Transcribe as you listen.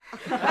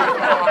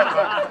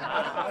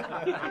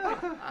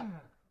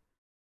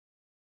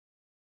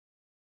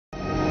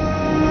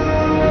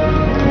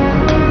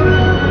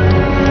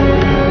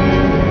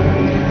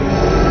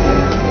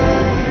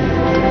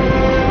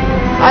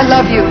I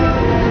love you.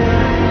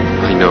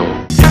 I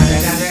know.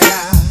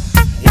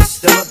 It's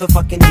the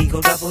motherfucking Eagle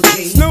Double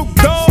G. Snoop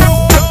Dogg.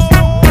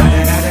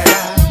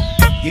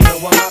 You know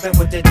I'm mobbing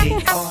with the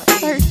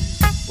D.R.E.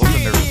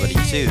 Welcome everybody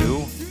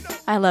to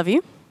I Love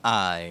You.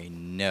 I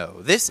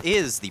Know. This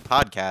is the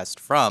podcast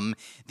from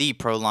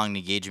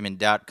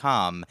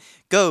theprolongedengagement.com.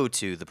 Go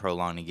to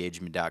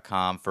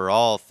theprolongedengagement.com for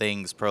all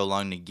things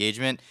prolonged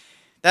engagement.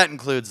 That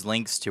includes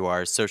links to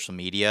our social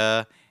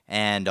media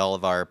and all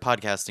of our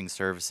podcasting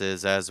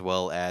services, as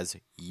well as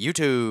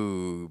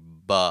YouTube.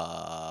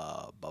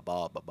 Ba ba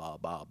ba ba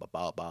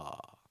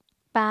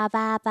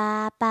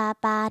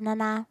ba na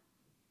na.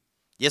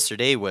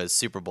 Yesterday was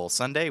Super Bowl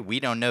Sunday. We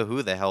don't know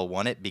who the hell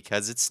won it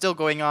because it's still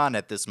going on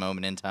at this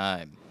moment in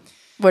time.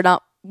 We're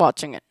not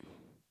watching it.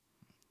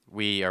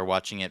 We are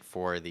watching it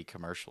for the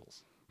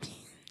commercials.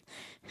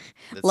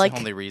 That's Like- the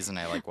only reason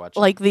I like watching.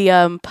 Like the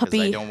 'Cause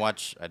puppy. I do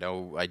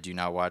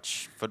not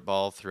watch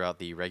football throughout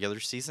the regular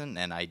season,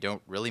 and I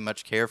don't really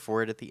much care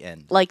for it at the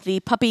end. Like the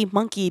puppy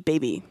monkey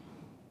baby.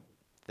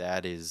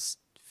 That is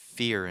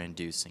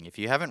fear-inducing. If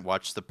you haven't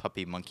watched the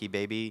Puppy Monkey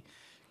Baby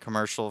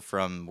commercial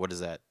from, what is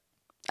that?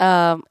 It's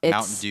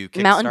Mountain Dew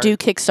Mountain Dew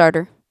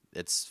Kickstarter.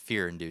 It's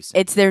fear-inducing.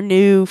 It's their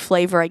new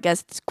flavor. I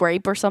guess it's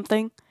grape or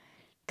something.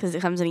 Because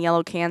it comes in a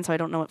yellow can, so I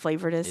don't know what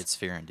flavor it is. It's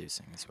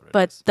fear-inducing. That's what it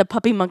But is. the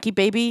puppy monkey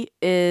baby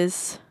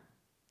is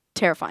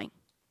terrifying.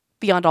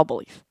 Beyond all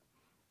belief.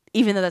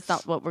 Even though that's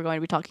not what we're going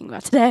to be talking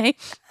about today.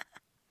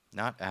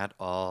 Not at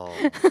all.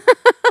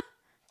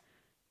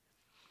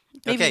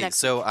 Maybe Okay, next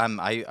so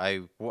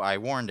I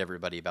warned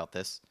everybody about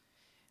this.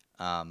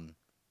 I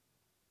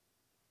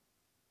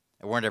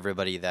warned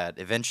everybody that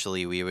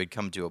eventually we would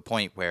come to a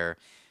point where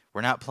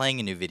we're not playing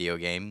a new video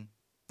game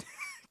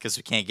because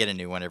we can't get a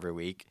new one every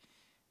week,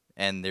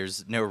 and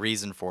there's no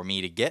reason for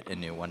me to get a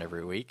new one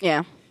every week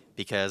Yeah.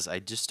 because I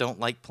just don't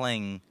like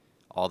playing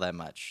all that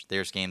much.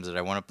 There's games that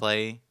I want to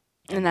play,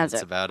 And that's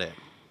it. about it.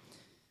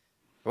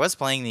 I was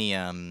playing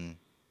the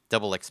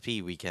double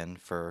XP weekend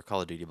for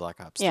Call of Duty Black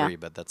Ops Yeah. 3,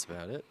 but that's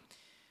about it.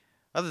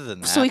 Other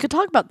than that, So we could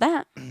talk about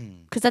that.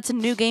 Because that's a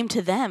new game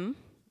to them.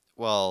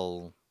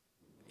 well,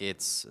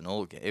 it's an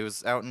old game. It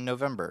was out in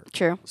November.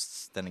 True.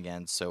 Then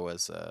again, so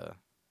was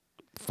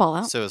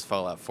Fallout.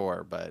 Fallout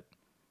 4. But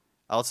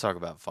I'll talk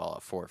about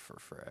Fallout 4 for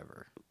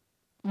forever.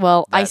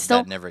 Well,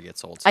 That never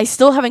gets old. I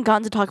still haven't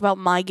gotten to talk about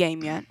my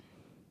game yet.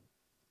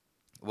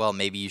 Well,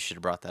 maybe you should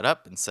have brought that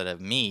up instead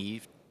of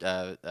me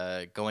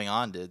going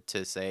on to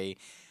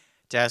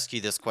ask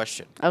you this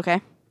question. Okay.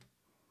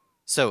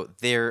 So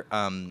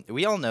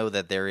we all know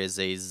that there is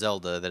a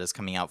Zelda that is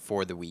coming out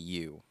for the Wii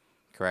U,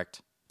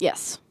 correct?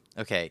 Yes.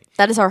 Okay.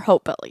 That is our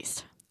hope, at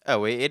least.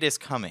 Oh, it is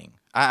coming.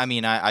 I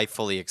mean, I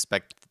fully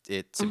expect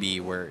it to be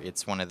where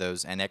it's one of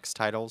those NX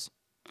titles,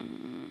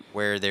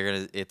 where they're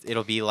gonna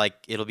it'll be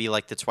like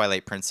the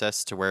Twilight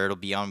Princess, to where it'll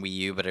be on Wii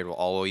U, but it will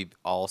always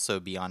also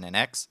be on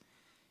NX.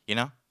 You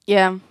know.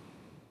 Yeah.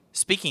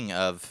 Speaking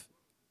of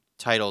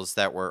titles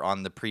that were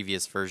on the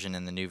previous version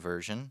and the new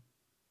version,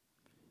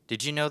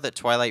 did you know that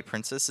Twilight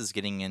Princess is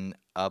getting an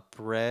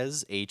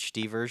up-res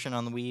HD version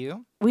on the Wii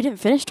U? We didn't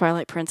finish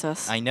Twilight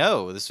Princess. I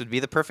know. This would be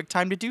the perfect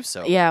time to do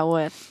so. Yeah, it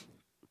would.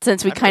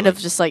 Since we I'm kind of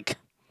really- just like...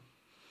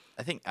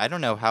 I don't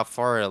know how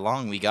far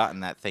along we got in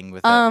that thing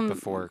with that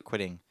before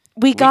quitting.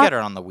 We got it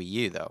on the Wii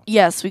U, though.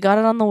 Yes, we got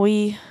it on the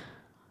Wii.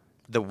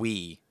 The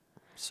Wii.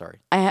 Sorry.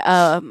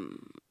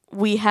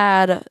 We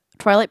had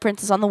Twilight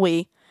Princess on the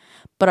Wii,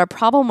 but our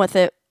problem with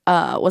it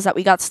was that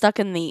we got stuck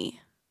in the...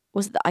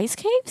 Was it the ice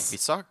caves?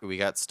 We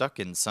got stuck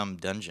in some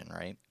dungeon,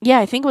 right? Yeah,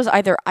 I think it was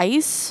either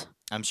ice...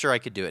 I'm sure I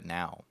could do it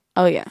now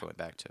Oh, yeah. if I went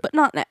back to it. But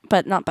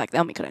not back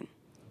then we couldn't.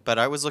 But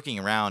I was looking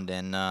around,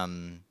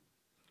 and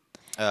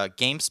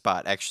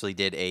GameSpot actually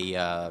did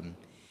a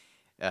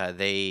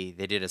they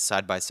did a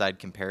side-by-side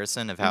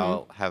comparison of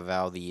how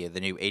the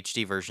new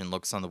HD version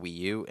looks on the Wii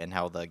U and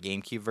how the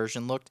GameCube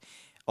version looked.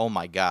 Oh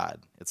my God,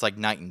 it's like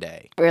night and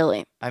day.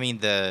 Really? I mean,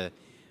 the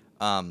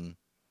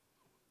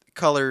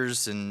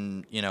colors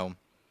and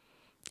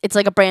It's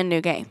like a brand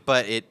new game.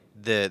 but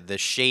the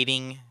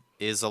shading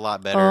is a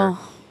lot better.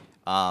 Oh,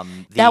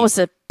 The that was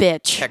a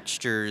bitch.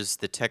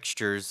 the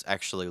textures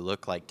actually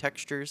look like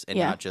textures and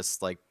Yeah. not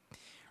just like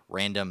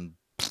random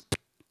Let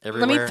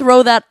everywhere. me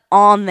throw that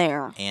on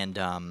there. And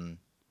the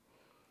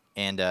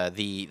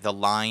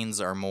lines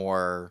are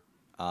more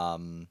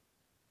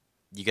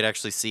you could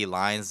actually see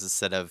lines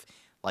instead of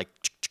like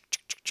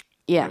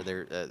Yeah.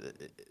 where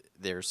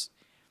there's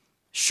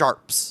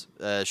sharp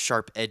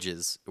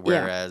edges,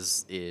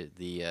 whereas the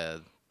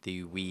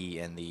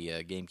Wii and the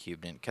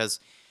GameCube didn't. Because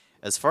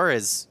as far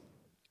as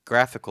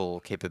graphical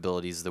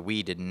capabilities, the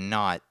Wii didn't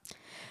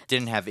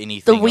have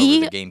anything over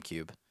Wii- the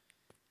GameCube.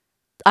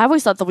 I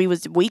always thought the Wii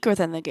was weaker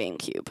than the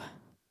GameCube.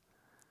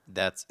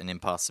 That's an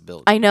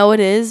impossibility. I know it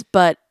is,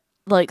 but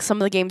like some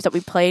of the games that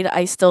we played,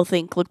 I still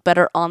think look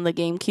better on the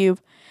GameCube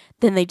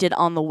than they did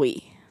on the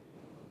Wii.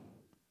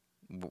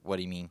 What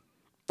do you mean?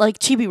 Like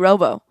Chibi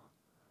Robo.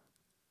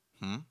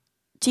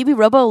 Chibi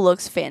Robo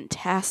looks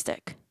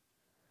fantastic.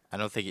 I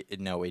don't think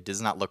no, it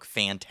does not look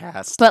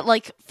fantastic. But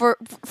like for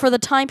the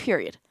time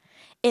period,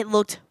 it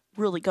looked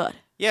really good.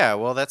 Yeah,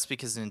 well, that's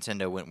because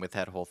Nintendo went with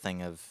that whole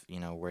thing of,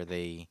 where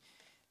they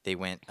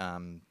went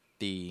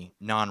the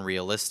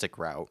non-realistic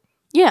route,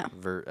 Yeah.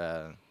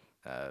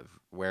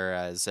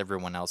 whereas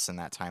everyone else in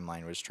that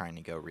timeline was trying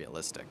to go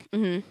realistic.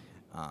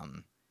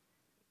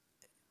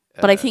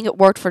 But I think it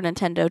worked for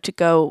Nintendo to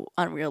go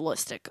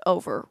unrealistic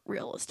over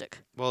realistic.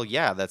 Well,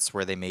 yeah, that's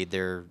where they made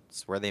their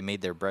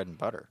bread and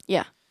butter.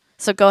 Yeah.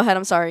 So go ahead.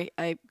 I'm sorry.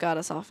 I got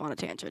us off on a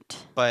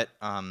tangent. But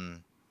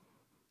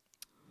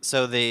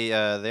so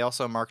they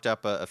also marked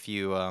up a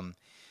few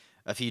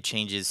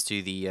changes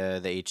to the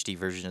HD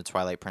version of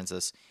Twilight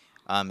Princess,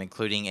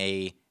 including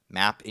a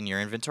map in your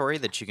inventory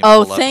that you can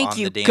Oh, pull up thank on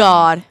you, the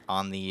God.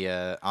 on the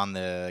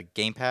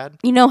gamepad.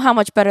 You know how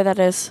much better that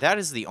is? That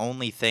is the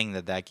only thing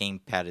that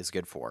gamepad is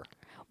good for.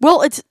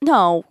 Well, it's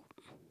no.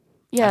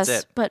 Yes,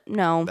 That's it. but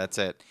no. That's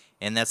it.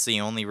 And that's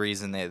the only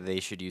reason that they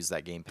should use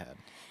that gamepad.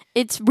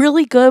 It's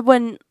really good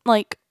when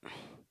like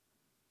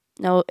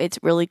no, it's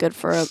really good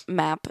for a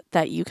map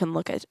that you can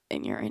look at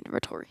in your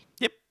inventory.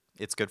 Yep.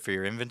 It's good for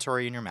your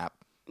inventory and your map.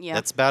 Yeah.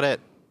 That's about it.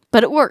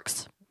 But it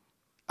works.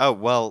 Oh,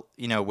 well,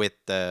 with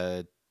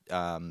the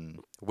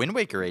Wind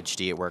Waker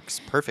HD, it works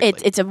perfectly.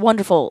 It's a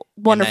wonderful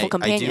And I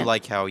companion. do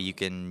like how you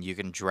can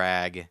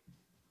drag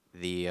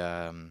the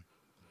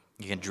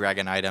you can drag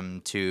an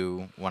item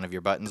to one of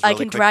your buttons. I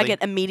Really can drag quickly.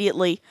 it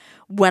immediately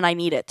when I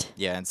need it.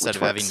 Yeah, instead which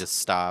of having works. to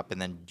stop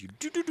and then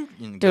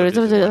and go to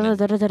the one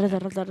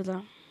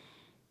and-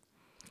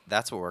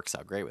 that's what works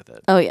out great with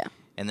it. Oh yeah.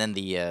 And then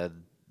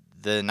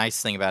the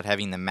nice thing about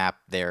having the map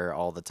there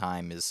all the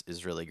time is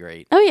really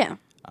great. Oh yeah.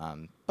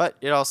 But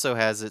it also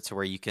has it to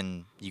where you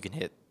can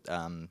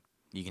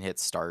hit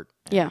start.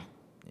 And Yeah.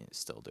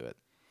 Still do it.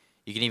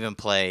 You can even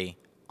play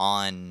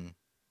on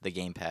the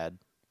gamepad.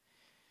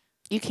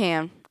 You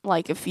can,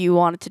 like, if you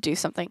wanted to do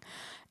something.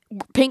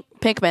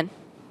 Pikmin.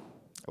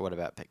 What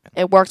about Pikmin?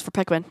 It works for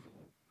Pikmin.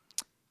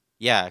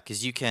 Yeah,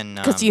 because you can.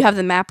 Because you have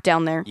the map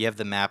down there. You have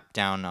the map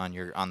down on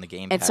the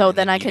gamepad. And so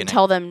then I you can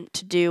tell them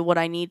to do what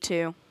I need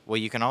to. Well,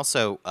 you can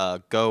also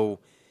go.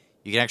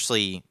 You can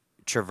actually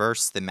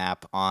traverse the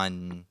map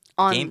on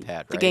gamepad,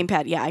 right? The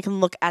gamepad, yeah. I can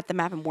look at the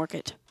map and work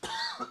it.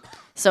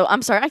 So,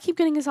 I'm sorry. I keep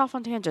getting us off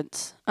on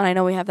tangents. And I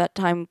know we have that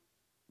time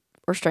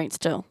restraint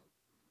still.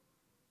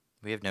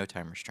 We have no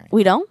time restraint.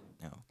 We don't?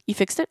 No. You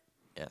fixed it?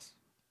 Yes.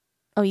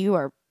 Oh, you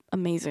are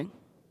amazing.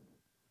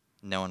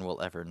 No one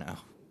will ever know.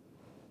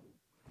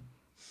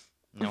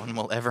 No one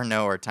will ever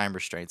know our time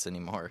restraints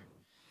anymore.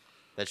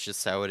 That's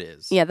just how it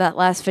is. Yeah, that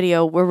last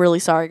video, we're really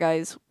sorry,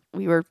 guys.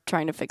 We were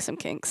trying to fix some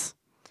kinks.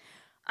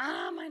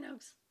 Ah, my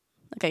nose.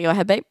 Okay, go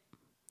ahead, babe.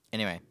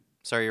 Anyway,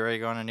 sorry, you ready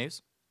to go on to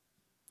news?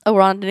 Oh,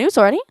 we're on the news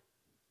already?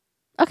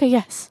 Okay,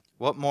 yes.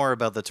 What more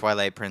about the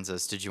Twilight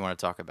Princess did you want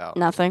to talk about?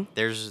 Nothing.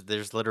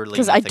 There's literally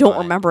Because I nothing don't on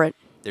it. remember it.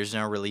 There's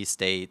no release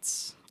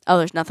dates. Oh,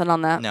 there's nothing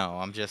on that? No,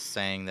 I'm just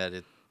saying that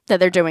it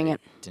That they're doing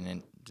it.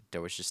 didn't. I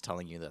was just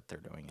telling you that they're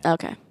doing it.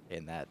 Okay.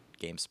 And that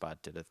GameSpot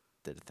did a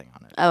thing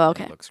on it. Oh, and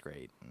okay. It looks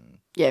great. And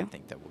Yeah. I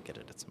think that we'll get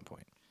it at some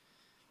point.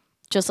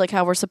 Just like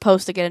how we're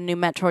supposed to get a new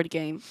Metroid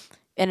game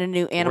and a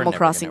new Animal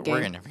Crossing game.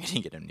 We're never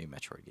gonna get a new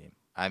Metroid game.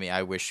 I mean,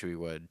 I wish we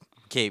would.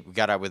 Okay, we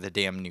got out with a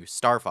damn new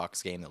Star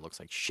Fox game that looks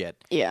like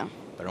shit. Yeah.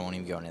 But I won't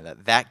even go into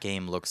that. That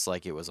game looks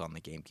like it was on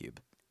the GameCube.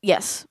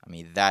 Yes. I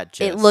mean, that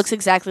just It looks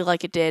exactly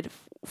like it did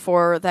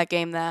for that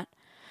game that...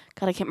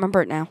 God, I can't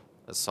remember it now.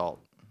 Assault.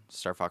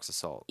 Star Fox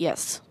Assault.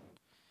 Yes.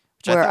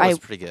 Which Where I thought I- was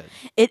pretty good.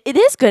 It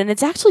is good, and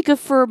it's actually good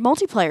for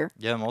multiplayer.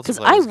 Yeah, Because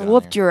multiplayer. I is good on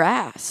whooped there. your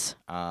ass.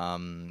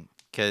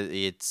 Cause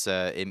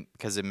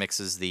it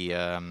mixes the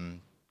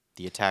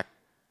attack,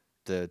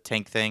 the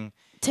tank thing,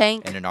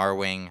 Tank, and an R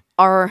wing,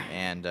 R,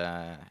 and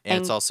it's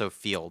And- also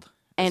field.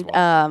 as and,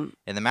 well.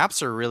 And the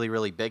maps are really,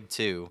 really big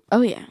too.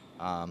 oh yeah.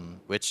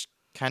 Which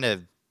kind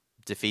of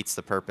defeats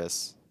the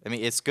purpose. I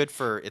mean, it's good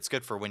for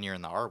when you're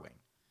in the R wing.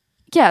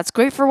 Yeah, it's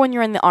great for when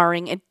you're in the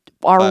R-wing.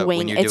 But when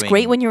R-wing. you're It's doing-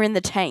 great when you're in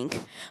the tank,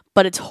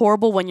 but it's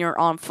horrible when you're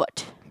on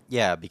foot.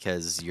 Yeah,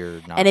 because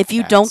you're not. And if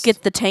you don't fast.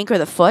 get the tank or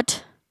the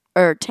foot,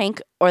 or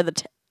tank or the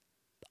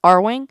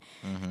R-wing,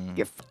 Mhm.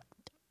 you're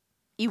fucked.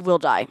 You will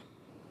die.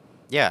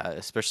 Yeah,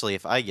 especially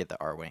if I get the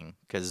R wing,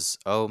 because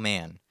oh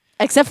man,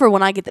 Except for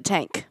when I get the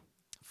tank,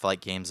 flight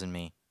games and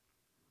me.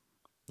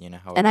 You know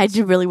how. and I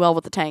do really well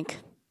with the tank.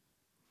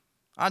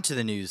 On to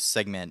the news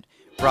segment,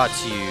 brought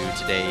to you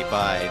today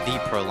by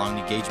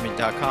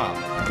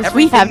theprolongedengagement.com. Because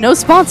we have no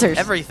sponsors.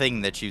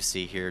 Everything that you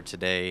see here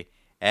today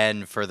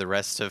and for the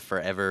rest of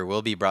forever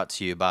will be brought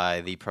to you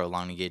by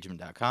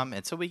theprolongedengagement.com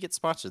until we get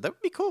sponsored. That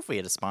would be cool if we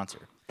had a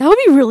sponsor. That would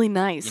be really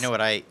nice. You know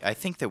what? I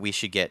think that we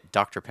should get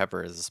Dr.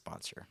 Pepper as a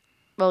sponsor.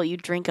 Well, you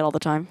drink it all the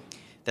time.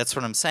 That's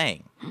what I'm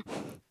saying.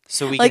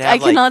 So we Like could I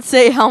have cannot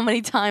say how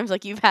many times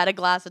like you've had a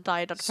glass of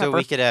Diet Dr. so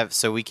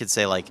Pepper. we could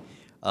say like,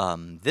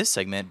 This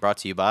segment brought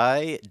to you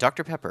by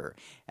Dr. Pepper,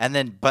 and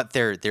then but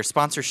their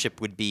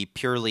sponsorship would be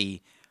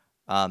purely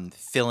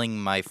filling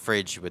my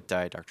fridge with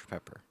Diet Dr.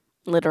 Pepper.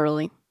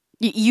 Literally.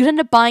 You'd end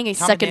up buying a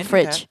Tom and second Dan do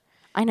fridge. that.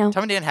 I know.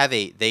 Tom and Dan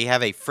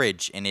have a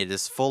fridge, and it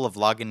is full of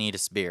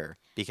Lagunitas beer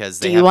because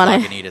Do they you have wanna-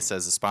 Lagunitas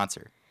as a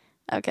sponsor.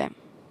 Okay.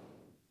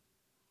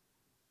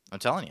 I'm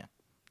telling you,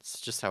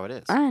 it's just how it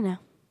is. I know.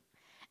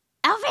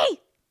 Alfie!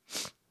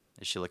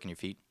 Is she licking your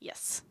feet?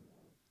 Yes.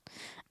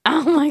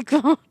 Oh my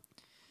god.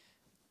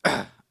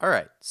 All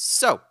right,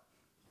 so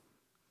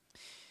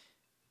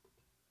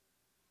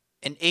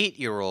an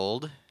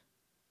 8-year-old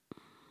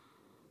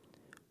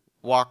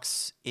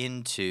walks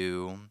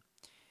into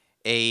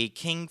a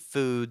King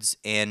Foods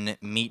and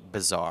Meat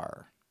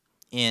Bazaar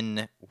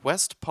in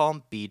West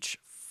Palm Beach,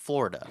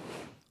 Florida,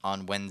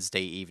 on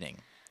Wednesday evening,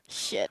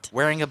 Shit.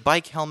 wearing a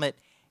bike helmet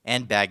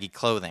and baggy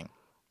clothing.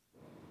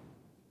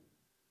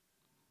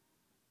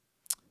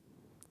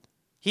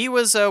 He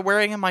was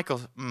wearing a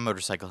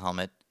motorcycle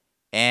helmet,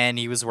 and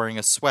he was wearing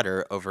a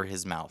sweater over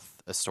his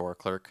mouth, a store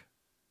clerk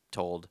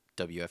told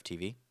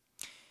WFTV.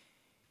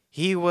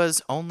 He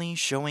was only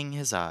showing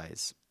his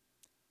eyes.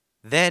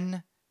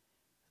 Then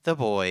the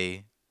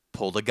boy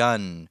pulled a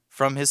gun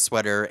from his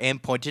sweater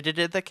and pointed it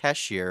at the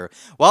cashier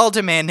while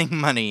demanding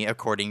money,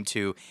 according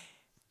to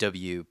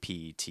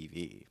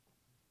WPTV.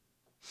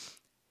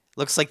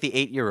 Looks like the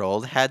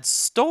 8-year-old had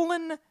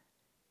stolen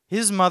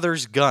his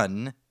mother's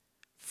gun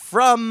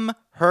from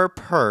her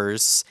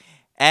purse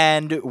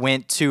and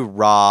went to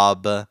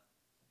rob a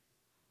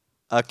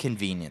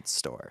convenience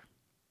store.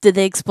 Did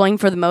they explain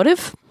for the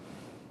motive?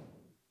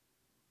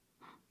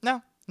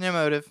 No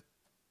motive.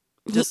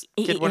 Just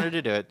kid wanted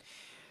to do it.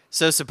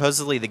 So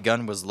supposedly the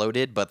gun was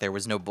loaded, but there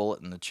was no bullet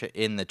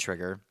in the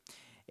trigger.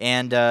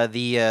 And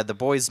the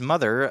boy's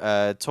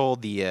mother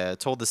told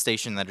the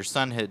station that her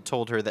son had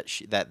told her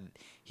that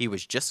he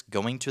was just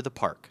going to the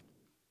park.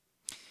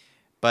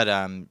 But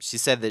she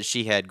said that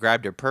she had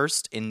grabbed her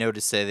purse and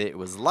noticed that it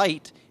was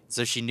light,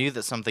 so she knew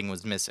that something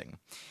was missing.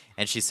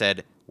 And she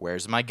said,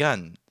 "Where's my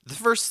gun?" The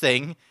first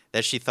thing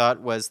that she thought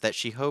was that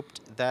she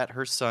hoped that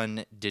her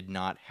son did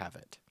not have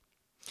it.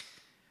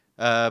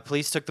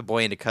 Police took the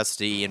boy into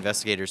custody.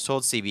 Investigators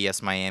told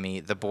CBS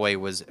Miami the boy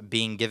was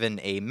being given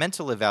a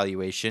mental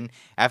evaluation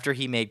after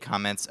he made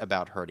comments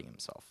about hurting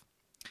himself.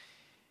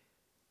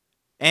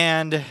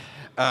 And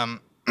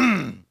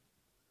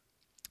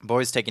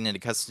boy's taken into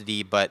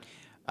custody, but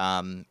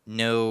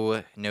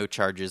no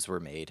charges were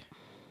made.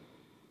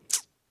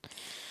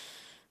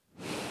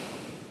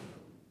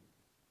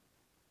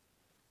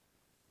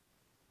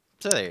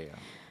 So there you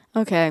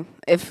go. Okay.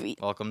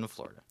 Welcome to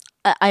Florida.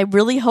 I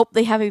really hope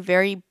they have a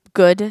very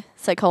good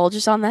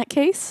psychologist on that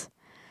case.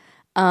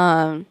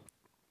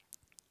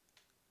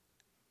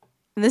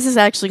 This is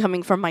actually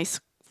coming from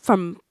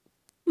from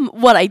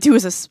what I do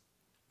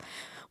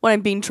what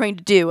I'm being trained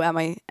to do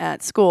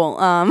at school.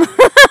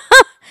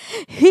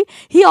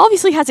 He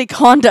obviously has a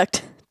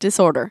conduct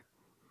disorder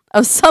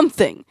of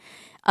something.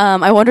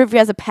 I wonder if he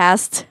has a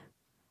past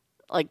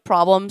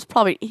problems.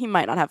 Probably he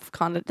might not have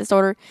conduct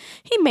disorder.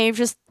 He may have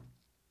just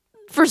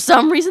for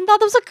some reason thought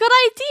that was a good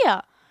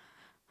idea.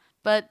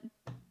 But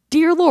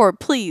dear Lord,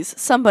 please,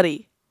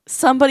 somebody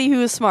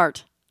who is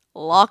smart,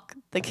 lock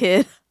the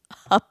kid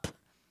up.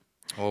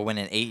 Well, when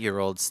an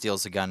 8-year-old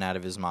steals a gun out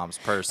of his mom's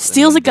purse,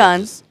 Steals and a gun,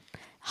 just-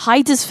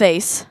 hides his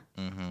face,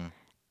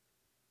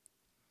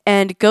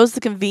 and goes to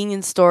the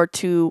convenience store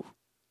to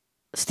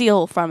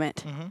steal from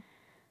it.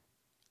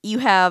 You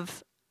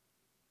have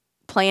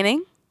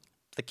planning,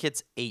 the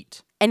kid's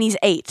 8. and he's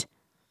 8.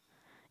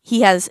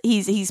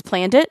 He's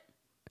planned it.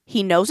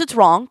 He knows it's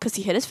wrong because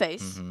he hit his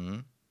face.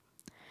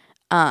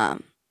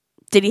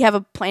 Did he have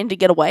a plan to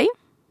get away?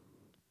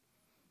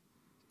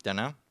 Don't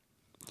know.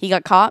 He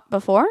got caught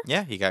before.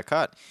 Yeah, he got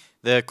caught.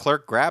 The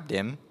clerk grabbed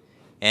him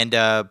and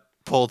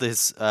pulled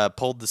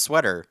the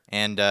sweater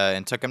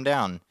and took him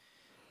down.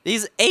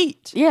 He's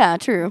 8. Yeah,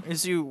 true.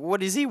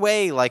 What does he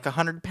weigh? Like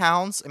 100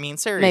 pounds? I mean,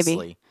 seriously.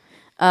 Maybe.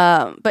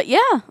 But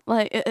yeah,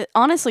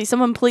 honestly,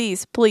 someone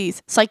please,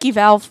 psyche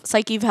valve,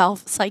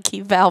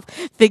 figure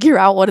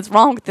out what is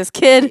wrong with this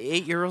kid.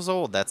 8 years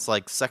old. That's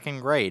like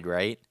 2nd grade,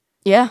 right?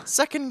 Yeah,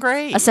 2nd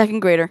grade. a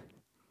 2nd grader.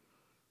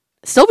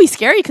 Still be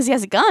scary because he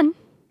has a gun.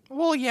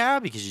 Well, yeah,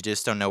 because you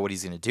just don't know what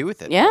he's going to do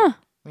with it. Yeah, I mean,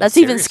 that's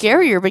even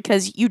seriously. scarier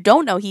because you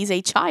don't know he's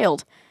a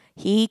child.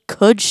 He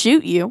could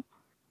shoot you.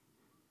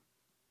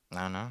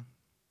 I don't know.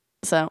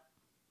 So,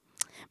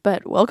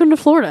 but welcome to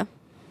Florida.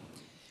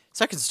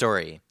 Second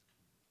story.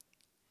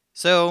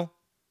 So,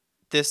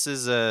 this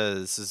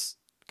is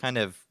kind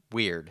of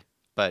weird,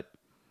 but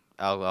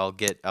I'll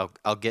get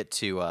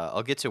to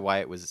why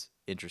it was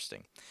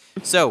interesting.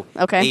 So,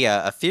 Okay.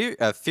 a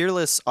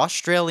fearless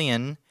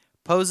Australian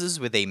poses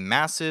with a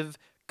massive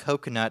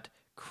coconut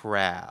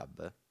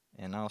crab,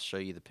 and I'll show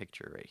you the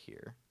picture right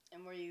here.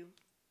 And were you?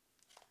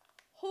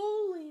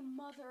 Holy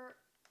mother!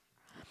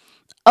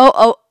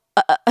 Oh.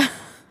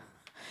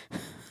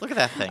 Look at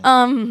that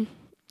thing.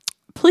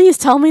 Please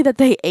tell me that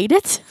they ate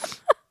it,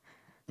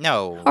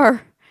 No.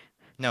 or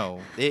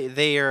No,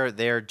 they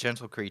are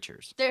gentle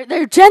creatures.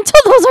 They're gentle.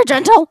 Those are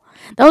gentle.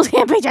 Those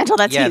can't be gentle.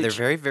 That's Yeah, huge. they're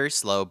very very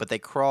slow, but they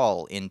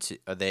crawl into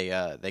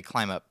they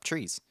climb up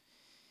trees.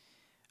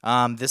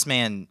 This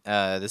man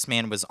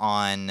was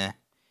on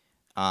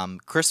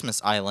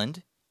Christmas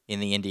Island in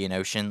the Indian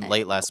Ocean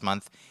late last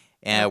month,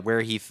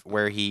 where he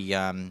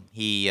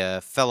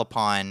fell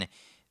upon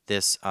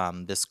this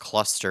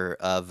cluster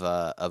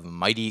of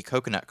mighty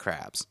coconut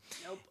crabs,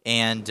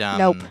 and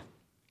Nope.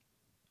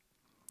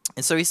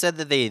 and so he said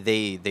that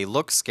they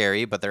look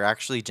scary, but they're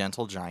actually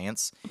gentle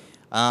giants.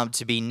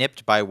 To be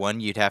nipped by one,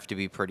 you'd have to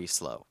be pretty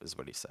slow, is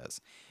what he says.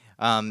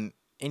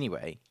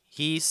 Anyway,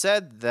 he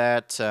said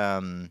that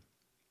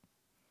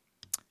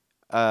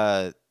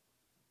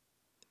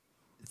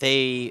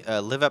they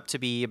live up to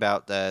be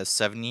about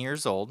 70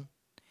 years old,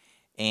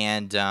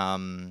 and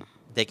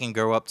they can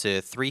grow up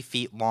to 3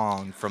 feet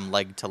long from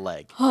leg to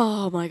leg.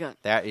 Oh my god.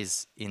 That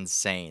is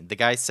insane. The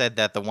guy said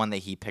that the one that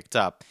he picked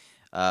up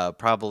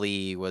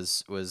probably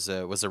was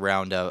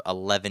around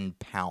 11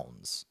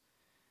 pounds.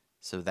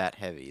 So that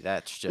heavy.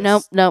 That's just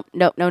Nope. No.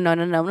 No. No. No.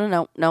 No. No. No.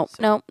 No. No.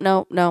 No.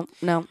 No. No.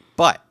 No.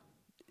 But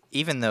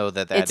even though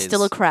that It's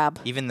still a crab.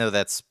 even though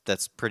that's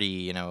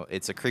pretty,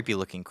 it's a creepy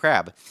looking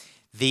crab.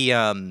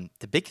 The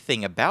big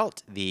thing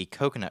about the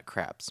coconut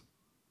crabs,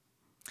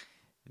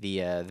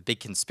 the big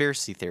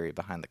conspiracy theory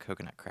behind the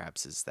coconut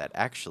crabs is that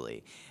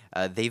actually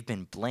they've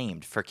been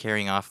blamed for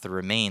carrying off the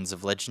remains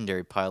of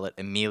legendary pilot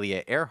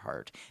Amelia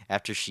Earhart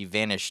after she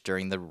vanished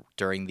during the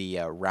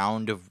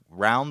round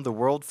the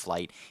world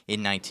flight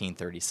in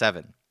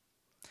 1937.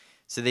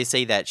 So they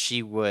say that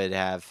she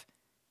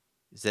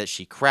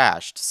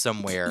crashed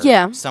somewhere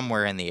Yeah.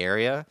 somewhere in the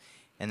area,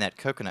 and that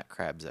coconut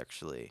crabs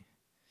actually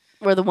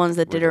We're the ones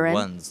that were did the her in.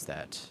 ones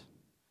that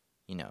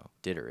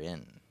did her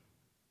in.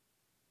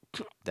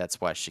 That's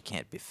why she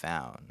can't be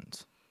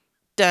found.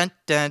 Dun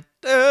dun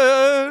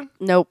dun.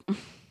 Nope.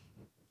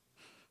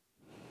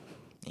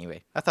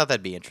 Anyway, I thought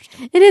that'd be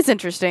interesting. It is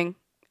interesting.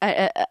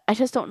 I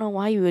just don't know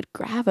why you would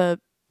grab a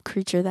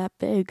creature that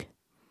big.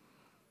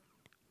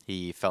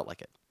 He felt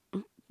like it.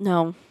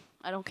 No,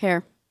 I don't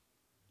care.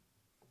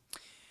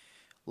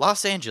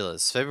 Los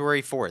Angeles,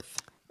 February 4th,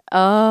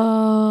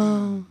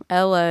 Oh,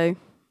 L.A.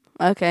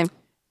 Okay.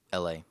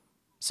 LA.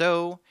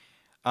 So,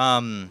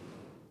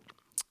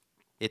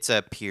 it's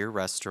a pier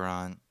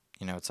restaurant.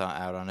 It's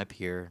out on a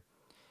pier.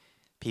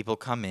 People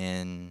come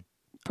in.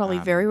 Probably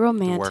very The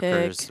romantic.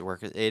 workers.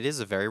 It is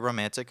a very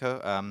romantic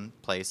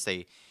place.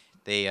 They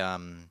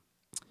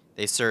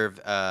serve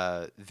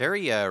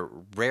very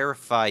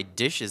rarefied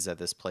dishes at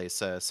this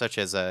place, such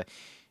as a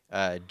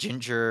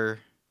ginger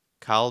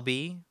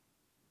kalbi,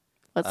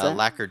 What's that?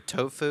 lacquered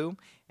tofu,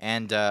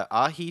 and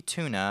ahi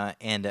tuna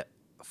and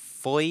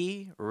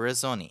foi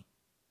rizzoni.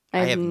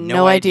 I have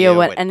no idea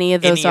what any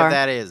of those any are. of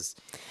that is.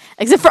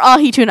 Except for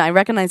ahi tuna. I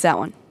recognize that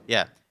one.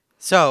 Yeah.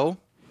 So,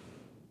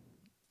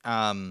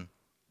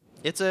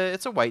 it's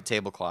a white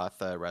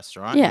tablecloth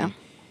restaurant. Yeah. And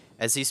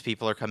as these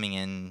people are coming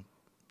in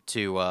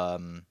to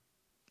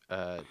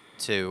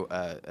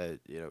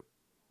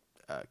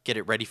get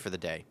it ready for the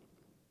day,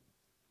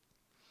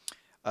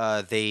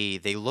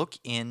 they look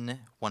in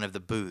one of the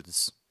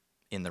booths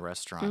in the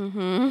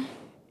restaurant,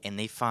 and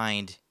they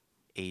find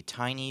a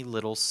tiny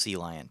little sea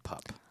lion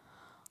pup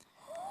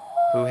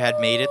who had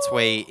made its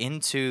way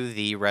into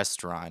the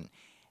restaurant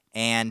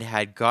and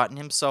had gotten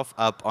himself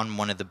up on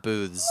one of the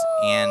booths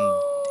and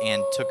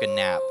took a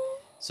nap.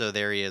 So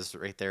there he is,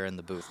 right there in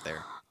the booth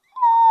there.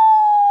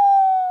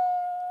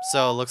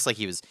 So it looks like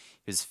he was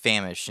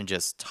famished and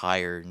just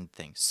tired and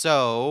things.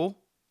 So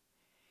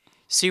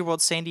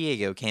SeaWorld San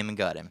Diego came and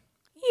got him.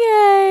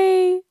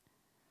 Yay!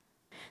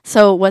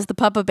 So was the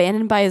pup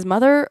abandoned by his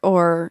mother,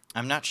 or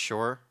I'm not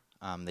sure.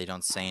 They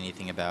don't say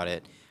anything about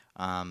it.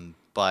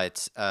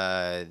 But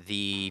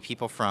the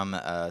people from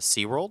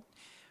SeaWorld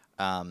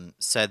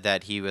said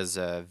that he was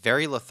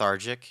very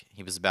lethargic.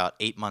 He was about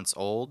 8 months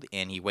old,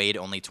 and he weighed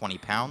only 20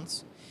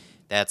 pounds.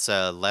 That's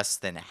less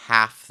than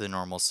half the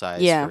normal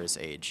size Yeah. for his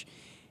age.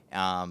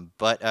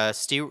 But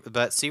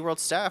SeaWorld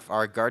staff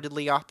are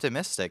guardedly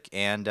optimistic,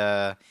 and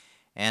they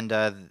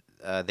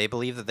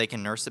believe that they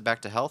can nurse it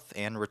back to health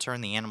and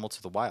return the animal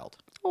to the wild.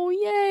 oh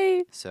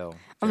yay! So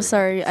I'm very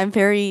sorry. happy. I'm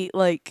very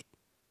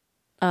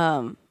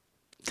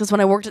because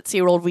when I worked at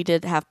SeaWorld, we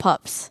did have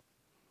pups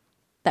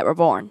that were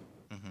born,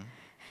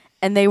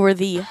 and they were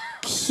the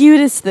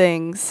cutest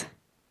things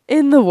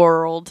in the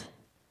world.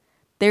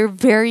 They're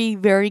very,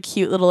 very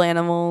cute little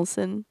animals,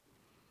 and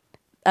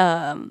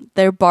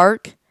their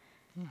bark,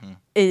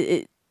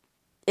 it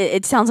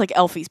sounds like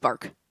Elfie's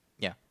bark.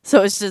 Yeah.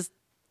 So it's just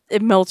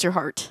it melts your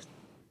heart.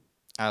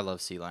 I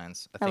love sea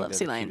lions. I I think love they're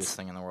sea the lions. cutest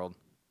thing in the world.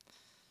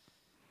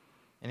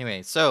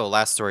 Anyway, so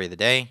last story of the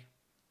day.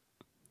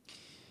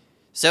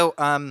 So,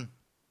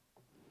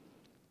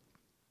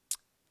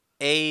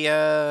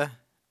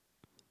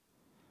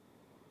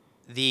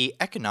 the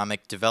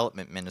economic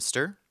development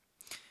minister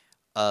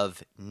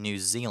of New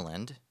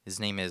Zealand, his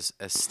name is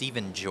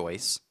Stephen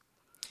Joyce.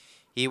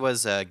 He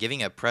was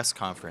giving a press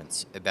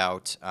conference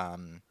about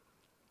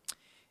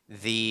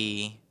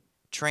the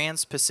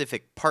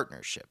Trans-Pacific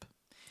Partnership.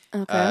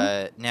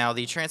 Okay. Now,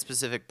 the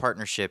Trans-Pacific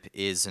Partnership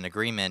is an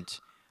agreement.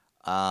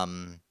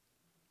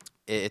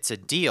 It's a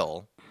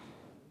deal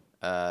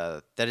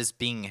that is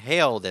being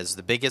hailed as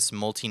the biggest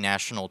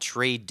multinational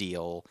trade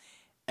deal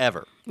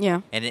ever.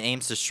 Yeah. And it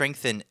aims to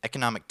strengthen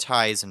economic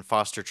ties and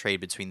foster trade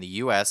between the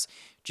U.S.,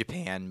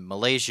 Japan,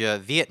 Malaysia,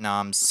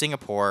 Vietnam,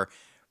 Singapore,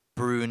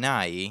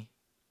 Brunei,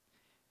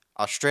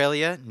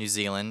 Australia, New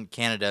Zealand,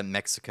 Canada,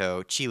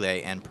 Mexico,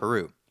 Chile, and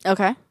Peru.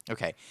 Okay.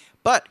 Okay.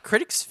 But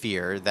critics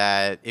fear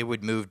that it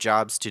would move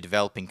jobs to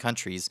developing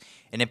countries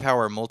and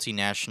empower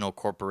multinational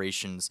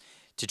corporations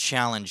to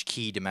challenge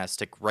key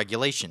domestic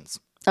regulations.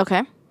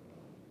 Okay.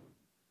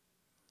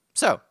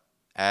 So,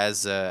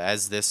 as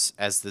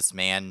this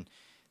man,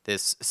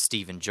 this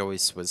Stephen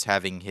Joyce was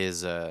having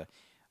his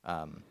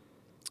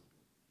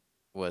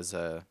was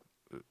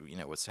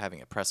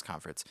having a press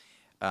conference,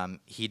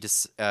 he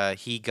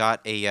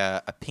got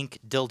a pink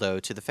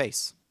dildo to the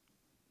face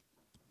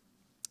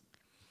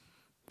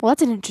Well,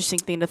 that's an interesting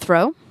thing to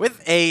throw.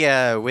 with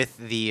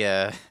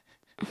the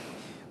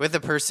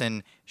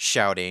person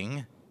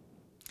shouting,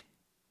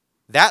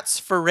 "That's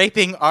for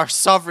raping our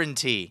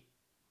sovereignty,"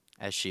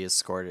 as she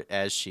is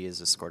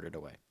escorted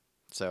away.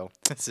 So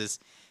this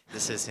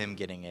is him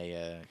getting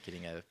a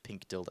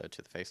pink dildo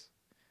to the face.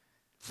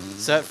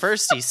 So at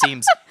first he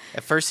seems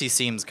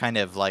kind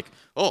of like,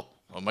 oh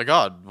my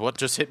God, what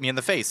just hit me in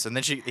the face? And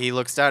then he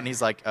looks down and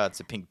he's like, oh, it's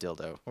a pink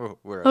dildo.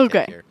 We're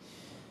okay here.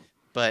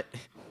 But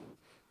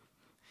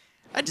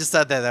I just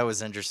thought that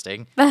was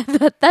interesting.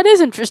 That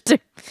is interesting.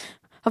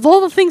 Of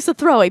all the things to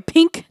throw, a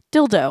pink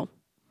dildo.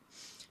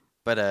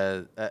 But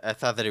I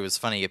thought that it was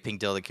funny, a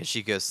pink dildo, because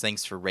she goes,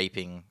 "Thanks for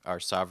raping our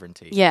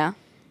sovereignty." Yeah.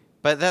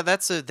 But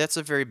that's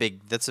a very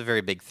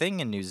big thing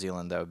in New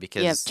Zealand, though,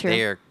 because true.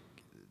 they are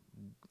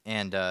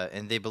and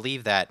they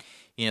believe that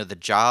the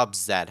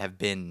jobs that have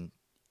been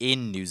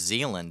in New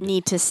Zealand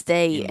Need to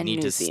stay in need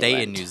New to Zealand.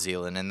 stay in New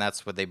Zealand, and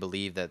that's what they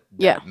believe that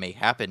Yeah. may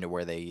happen, to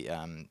where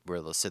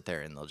they'll sit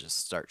there and they'll just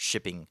start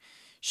shipping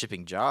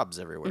jobs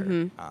everywhere,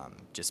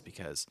 Mm-hmm. just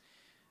because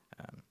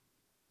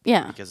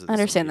Yeah, of I this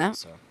understand deal, that.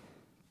 So.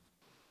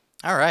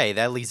 All right,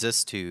 that leads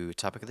us to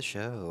topic of the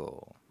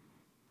show.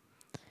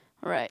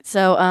 Right.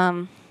 So,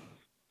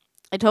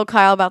 I told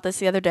Kyle about this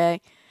the other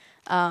day,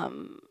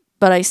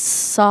 but I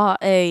saw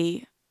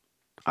a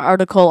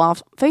article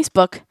off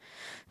Facebook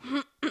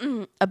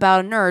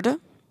about a nerd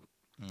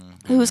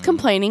who was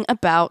complaining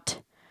about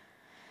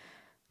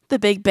the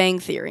Big Bang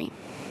Theory,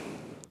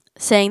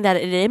 saying that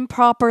it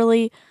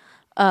improperly,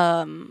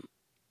 what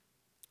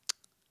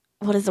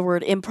is the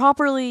word?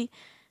 Improperly,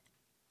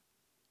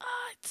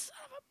 son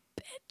of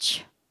a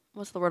bitch.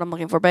 What's the word I'm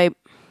looking for, babe?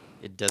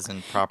 It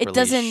doesn't properly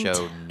doesn't-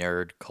 show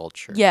nerd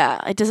culture. Yeah,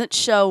 it doesn't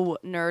show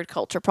nerd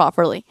culture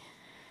properly.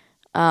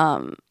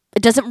 It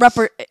doesn't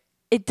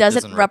it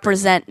doesn't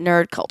represent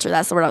nerd culture.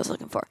 That's the word I was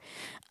looking for.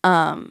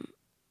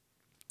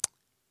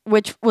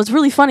 Which was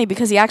really funny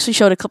because he actually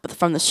showed a clip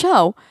from the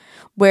show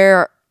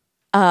where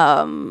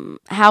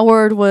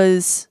Howard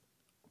was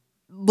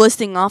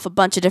listing off a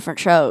bunch of different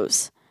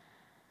shows.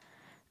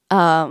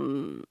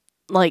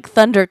 Like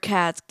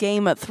Thundercats,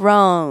 Game of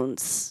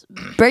Thrones,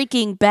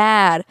 Breaking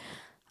Bad.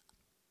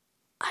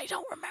 I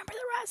don't remember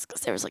the rest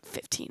because there was like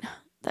 15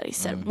 that he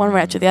said, one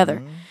right after the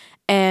other.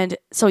 And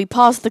so he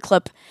paused the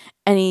clip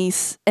and he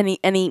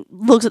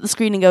looks at the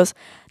screen and goes,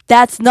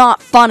 "That's not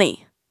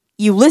funny.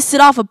 You listed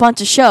off a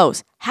bunch of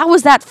shows. How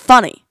was that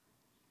funny?"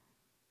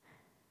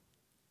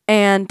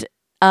 And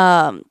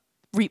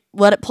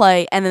let it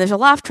play, and then there's a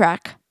laugh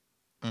track.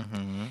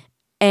 Mm-hmm.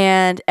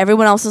 And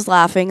everyone else is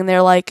laughing, and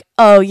they're like,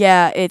 "Oh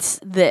yeah, it's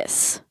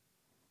this."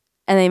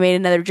 And they made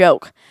another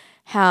joke,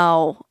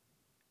 how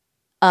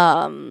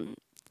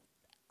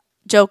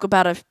joke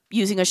about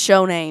using a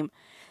show name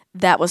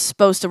that was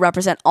supposed to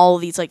represent all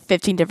of these like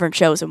 15 different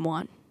shows in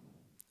one.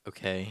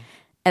 Okay.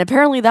 And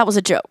apparently that was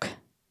a joke.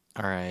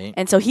 All right.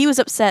 And so he was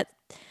upset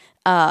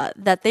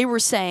that they were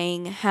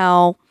saying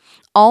how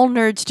all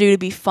nerds do to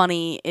be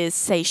funny is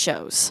say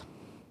shows.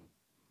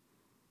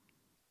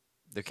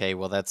 Okay.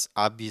 Well, that's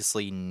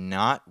obviously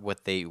not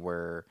what they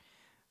were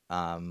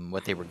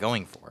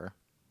going for.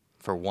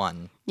 For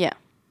one. Yeah.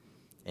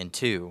 And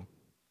two,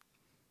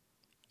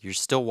 you're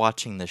still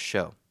watching the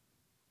show.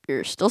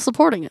 You're still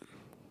supporting it.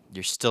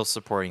 You're still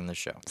supporting the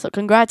show. So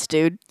congrats,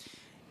 dude.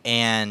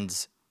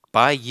 And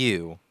by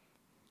you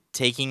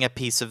taking a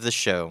piece of the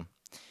show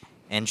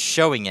and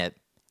showing it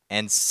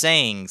and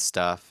saying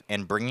stuff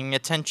and bringing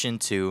attention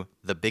to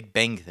the Big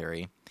Bang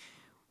Theory,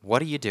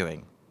 what are you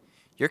doing?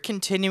 You're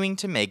continuing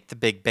to make the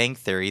Big Bang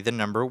Theory the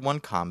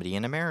 #1 comedy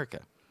in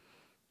America.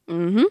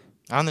 Mm-hmm.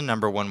 On the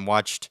 #1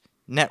 watched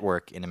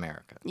network in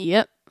America.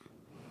 Yep.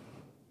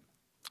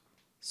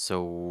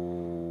 So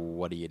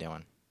what are you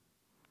doing?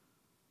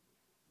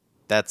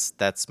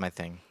 That's my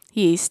thing.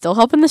 He's still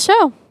helping the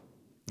show.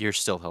 You're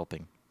still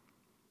helping.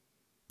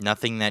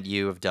 Nothing that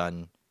you have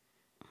done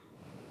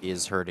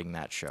is hurting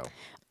that show.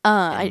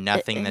 And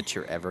nothing that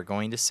you're ever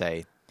going to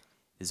say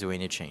is going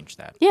to change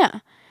that.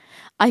 Yeah.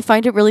 I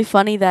find it really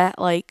funny that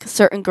like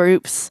certain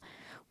groups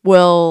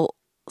will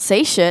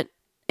say shit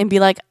and be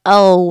like,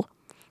 oh,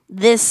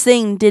 this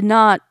thing did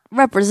not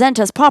represent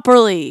us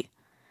properly.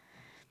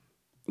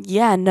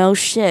 Yeah, no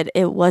shit.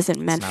 It wasn't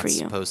meant for It's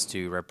you. not supposed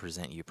to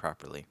represent you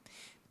properly.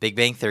 Big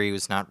Bang Theory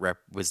was not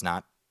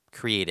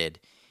created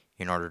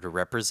in order to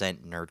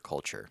represent nerd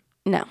culture.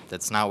 No.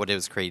 That's not what it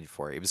was created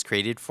for. It was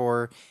created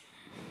for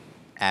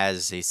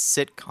as a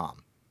sitcom.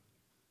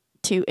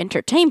 To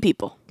entertain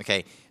people.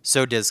 Okay,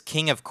 so does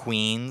King of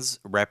Queens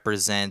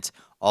represent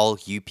all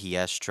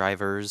UPS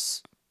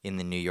drivers in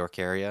the New York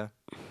area?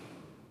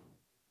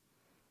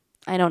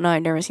 I don't know.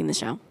 I've never seen the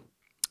show.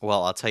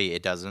 Well, I'll tell you,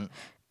 it doesn't.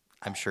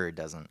 I'm sure it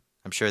doesn't.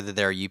 I'm sure that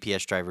there are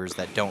UPS drivers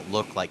that don't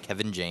look like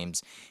Kevin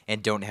James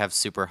and don't have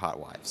super hot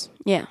wives.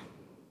 Yeah.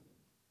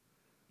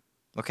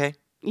 Okay?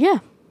 Yeah.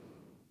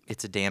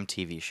 It's a damn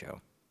TV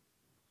show.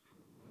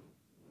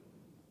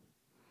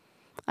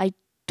 I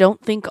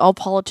don't think all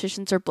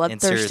politicians are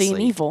bloodthirsty and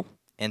seriously, evil.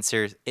 And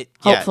seriously,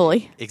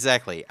 Hopefully.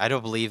 exactly. I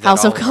don't believe that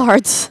House all of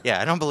Cards.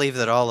 Yeah, I don't believe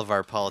that all of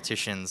our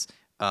politicians,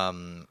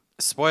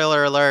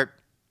 spoiler alert,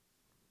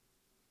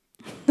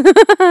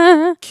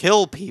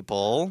 kill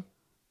people.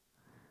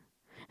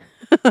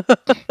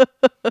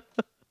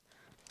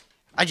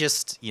 I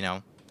just,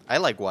 I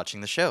like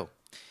watching the show.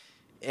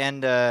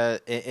 And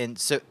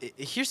so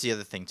here's the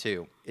other thing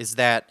too, is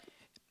that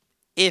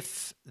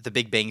if The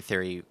Big Bang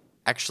Theory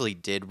actually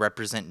did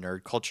represent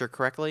nerd culture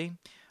correctly,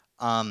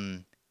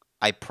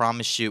 I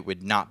promise you it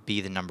would not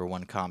be the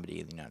 #1 comedy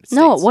in the United States.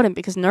 No, it wouldn't,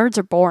 because nerds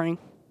are boring.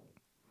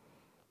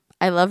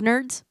 I love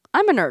nerds.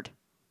 I'm a nerd.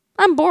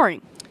 I'm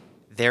boring.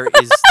 There's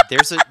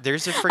a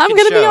freaking I'm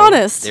gonna show. be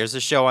honest. There's a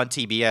show on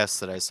TBS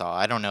that I saw.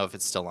 I don't know if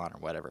it's still on or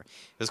whatever.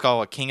 It was called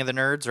what, King of the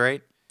Nerds,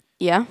 right?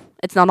 Yeah,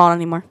 it's not on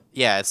anymore.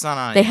 Yeah, it's not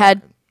on. They anymore.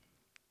 had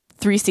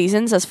 3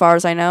 seasons, as far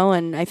as I know,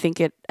 and I think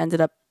it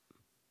ended up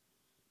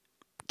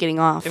getting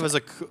off. It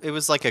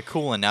was like a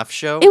cool enough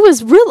show. It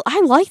was real.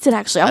 I liked it,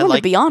 actually. I wanted to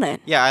liked- be on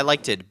it. Yeah, I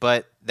liked it,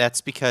 but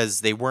that's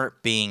because they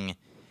weren't being.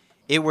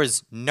 It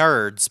was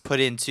nerds put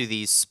into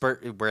these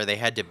where they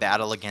had to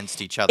battle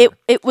against each other.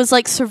 It was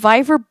like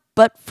Survivor,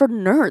 but for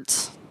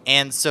nerds.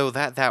 And so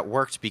that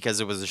worked because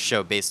it was a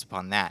show based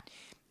upon that.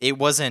 It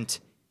wasn't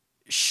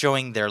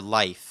showing their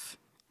life,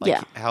 like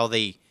Yeah. how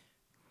they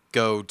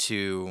go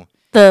to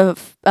The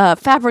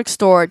fabric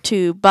store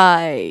to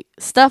buy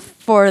stuff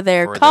for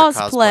their For their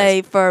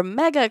cosplay cosplays. for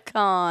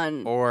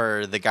MegaCon.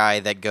 or the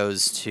guy that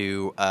goes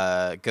to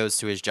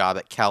his job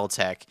at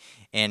Caltech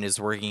and is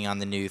working on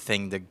the new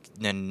thing,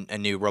 a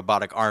new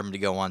robotic arm to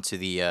go onto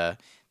the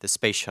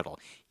space shuttle.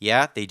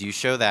 Yeah, they do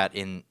show that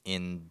in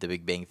The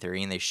Big Bang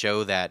Theory, and they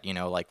show that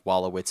like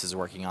Wolowitz is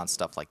working on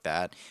stuff like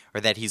that,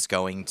 or that he's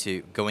going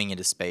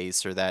into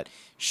space, or that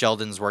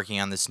Sheldon's working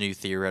on this new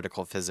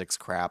theoretical physics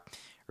crap,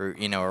 or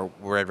or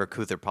whatever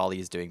Kuthar-Polly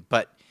is doing.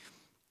 But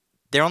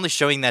they're only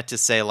showing that to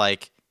say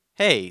like,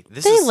 hey,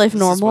 They live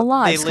normal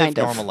lives, They live kind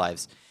of. normal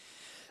lives.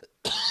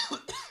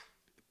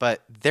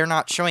 But they're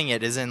not showing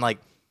it as in like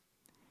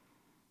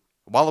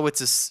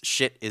Wolowitz's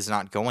shit is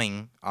not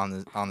going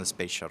on the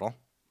space shuttle.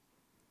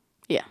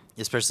 Yeah.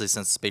 Especially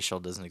since the space shuttle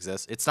doesn't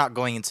exist. It's not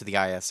going into the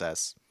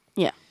ISS.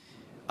 Yeah.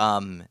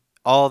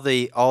 All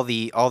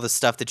the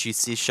stuff that you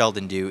see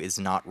Sheldon do is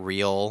not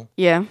real.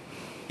 Yeah.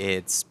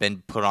 It's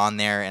been put on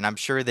there, and I'm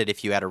sure that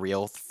if you had a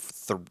real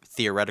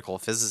theoretical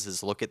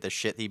physicist look at this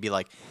shit, he'd be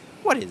like,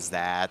 "What is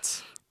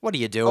that? What are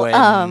you doing?"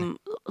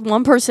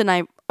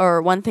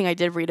 One thing I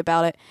did read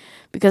about it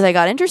because I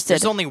got interested.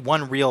 There's only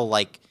one real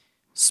like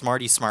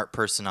smart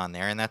person on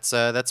there, and that's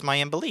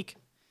Mayim Bialik,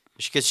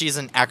 because she's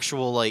an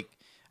actual like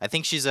I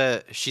think she's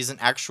an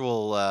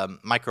actual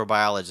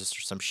microbiologist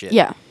or some shit.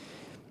 Yeah.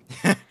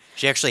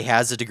 She actually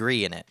has a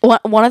degree in it.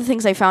 One of the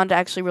things I found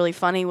actually really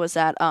funny was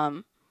that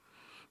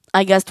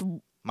I guess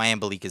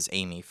Mayim Bialik is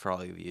Amy for all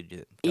of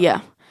you.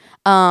 yeah.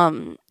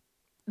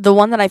 The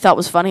one that I thought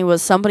was funny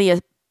was somebody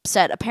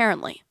said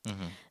apparently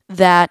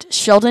that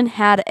Sheldon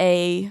had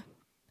a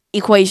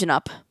equation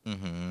up.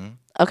 Mm-hmm.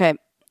 Okay,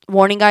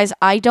 warning guys,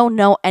 I don't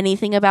know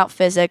anything about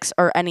physics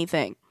or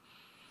anything.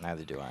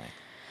 Neither do I.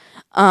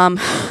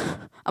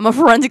 I'm a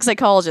forensic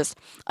psychologist.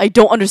 I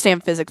don't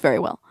understand physics very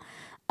well.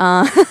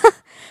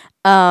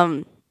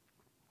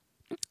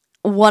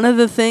 One of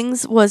the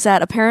things was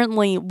that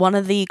apparently one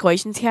of the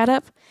equations he had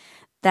up,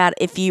 that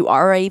if you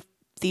are a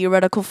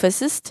theoretical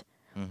physicist,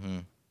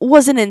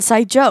 was an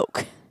inside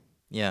joke.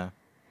 Yeah.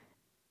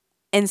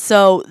 And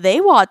so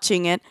they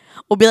watching it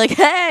will be like,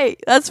 hey,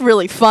 that's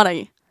really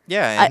funny.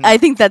 Yeah. And I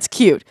think that's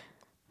cute.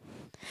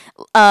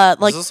 there's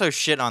Like also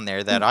shit on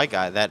there that I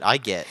get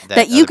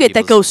that you other get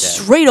that people's- goes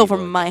that straight over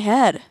people my get.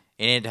 head.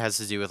 And it has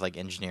to do with like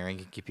engineering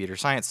and computer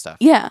science stuff.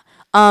 Yeah.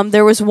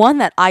 There was one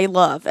that I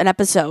love, an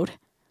episode,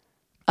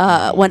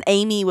 when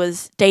Amy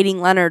was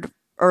dating Leonard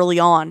early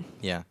on,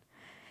 Yeah.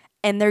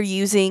 and they're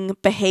using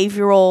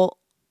behavioral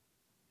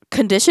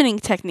conditioning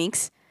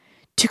techniques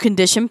to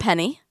condition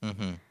Penny.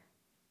 Mm-hmm.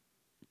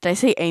 Did I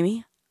say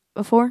Amy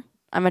before?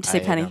 I meant to say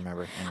I Penny. don't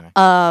remember.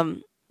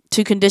 Anyway.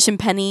 To condition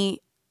Penny,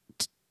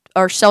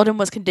 or Sheldon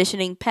was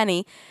conditioning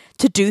Penny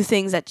to do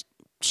things that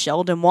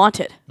Sheldon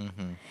wanted.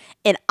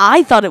 And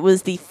I thought it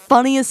was the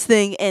funniest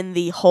thing in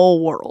the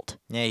whole world.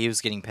 Yeah, he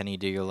was getting Penny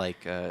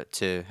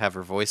to have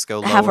her voice go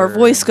lower. Have her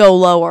voice go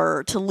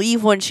lower, to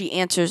leave when she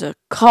answers a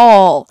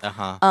call,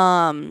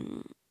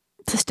 to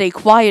stay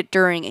quiet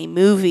during a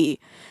movie,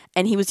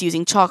 and he was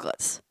using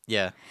chocolates.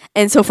 Yeah.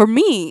 And so for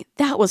me,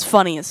 that was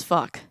funny as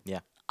fuck.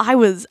 Yeah.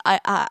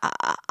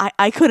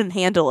 I couldn't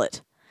handle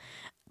it.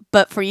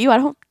 But for you, I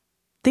don't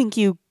think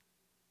you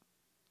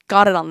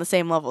got it on the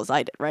same level as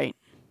I did, right?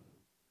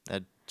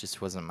 That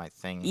just wasn't my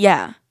thing.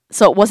 Yeah.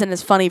 So it wasn't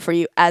as funny for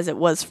you as it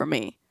was for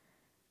me.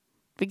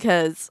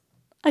 Because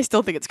I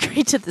still think it's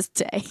great to this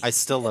day. I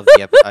still love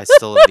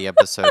the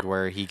episode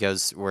where he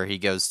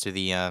goes to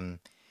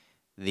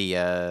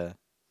the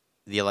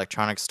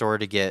electronics store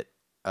to get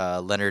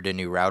Leonard a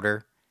new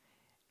router.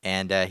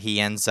 And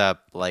he ends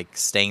up like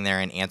staying there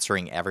and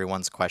answering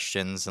everyone's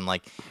questions and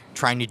like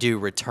trying to do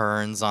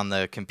returns on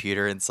the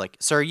computer. And it's like,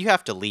 sir, you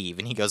have to leave.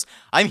 And he goes,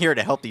 I'm here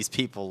to help these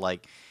people.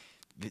 Like,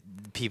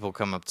 people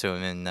come up to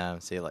him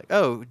and say like,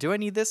 oh, do I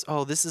need this?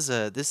 Oh, this is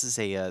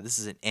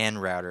an N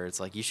router.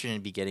 It's like, you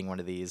shouldn't be getting one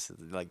of these,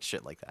 like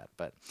shit like that.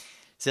 But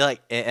see,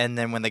 like, and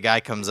then when the guy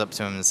comes up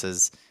to him and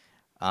says,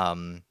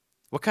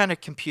 what kind of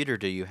computer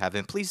do you have?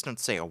 And please don't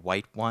say a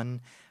white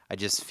one. I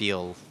just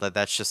feel that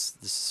this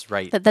is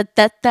right.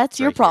 That's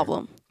your right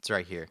problem. Here. It's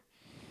right here.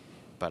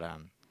 But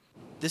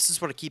this is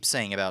what I keep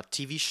saying about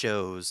TV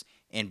shows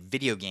and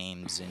video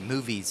games and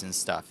movies and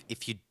stuff.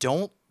 If you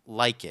don't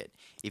like it,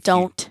 if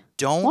you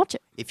don't watch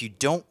it. If you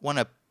don't want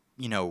to,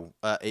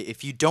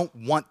 if you don't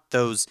want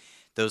those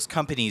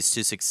companies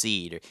to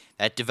succeed, or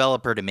that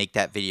developer to make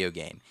that video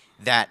game,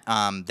 that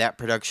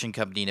production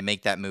company to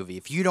make that movie,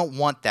 if you don't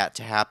want that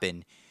to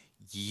happen,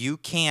 you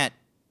can't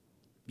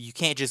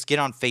just get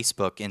on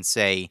Facebook and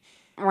say,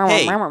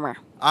 "Hey,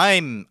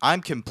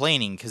 I'm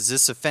complaining because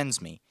this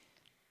offends me."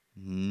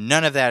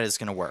 None of that is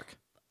going to work.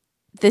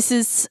 This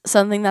is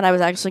something that I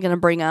was actually going to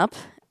bring up,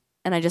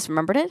 and I just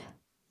remembered it.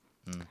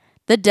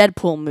 The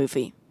Deadpool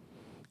movie.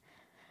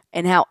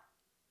 And how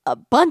a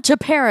bunch of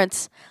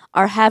parents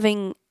are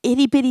having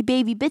itty-bitty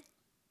baby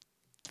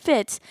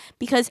fits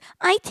because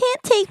I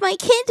can't take my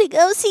kid to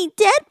go see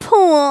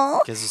Deadpool.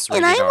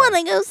 And I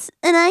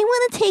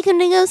want to take him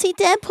to go see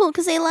Deadpool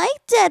because they like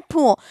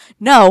Deadpool.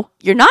 No,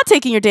 you're not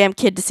taking your damn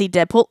kid to see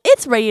Deadpool.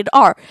 It's rated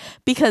R.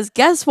 Because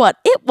guess what?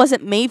 It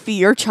wasn't made for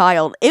your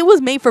child. It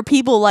was made for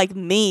people like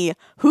me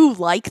who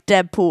like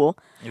Deadpool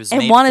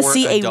and want to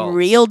see a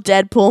real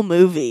Deadpool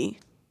movie.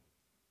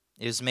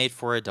 It was made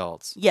for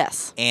adults.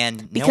 Yes.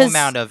 And no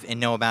amount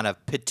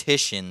of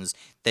petitions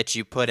that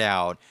you put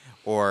out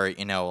or,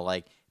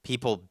 like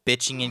people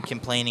bitching and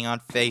complaining on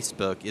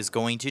Facebook is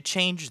going to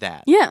change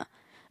that. Yeah.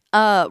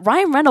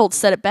 Ryan Reynolds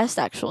said it best,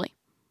 actually.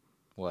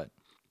 What?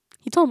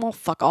 He told them all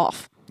fuck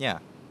off. Yeah.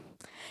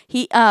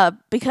 He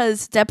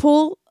because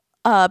Deadpool,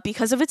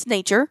 because of its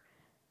nature,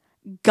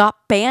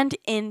 got banned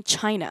in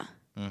China.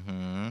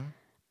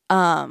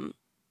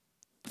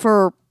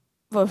 For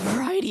a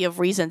variety of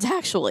reasons,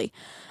 actually.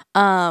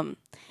 And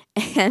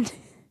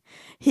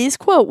his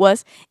quote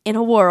was, "In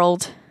a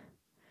world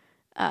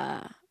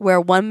where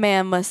one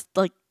man must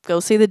like go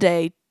see the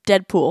day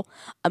Deadpool,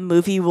 a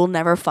movie we'll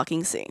never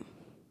fucking see."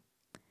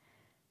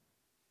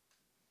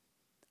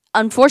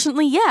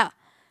 Unfortunately, yeah.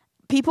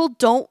 People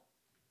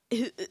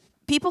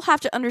have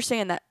to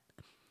understand that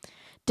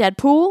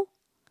Deadpool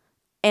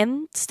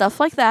and stuff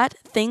like that,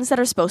 things that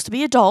are supposed to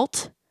be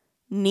adult,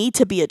 need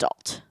to be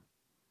adult.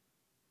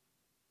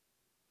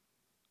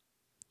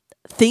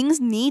 Things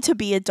need to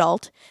be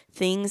adult.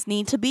 Things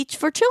need to be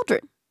for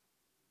children.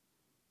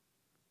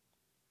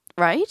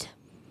 Right?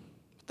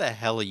 What the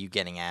hell are you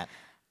getting at?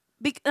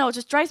 No, it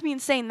just drives me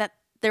insane that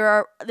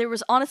there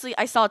was honestly,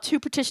 I saw 2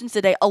 petitions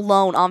today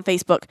alone on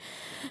Facebook.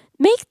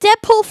 Make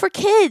Deadpool for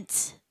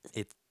kids.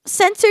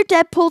 Censor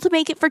Deadpool to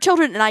make it for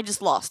children, and I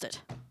just lost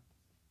it.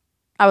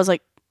 I was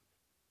like,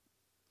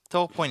 the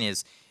whole point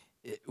is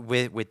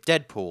with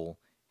Deadpool,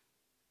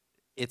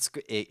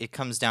 it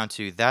comes down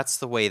to that's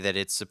the way that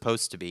it's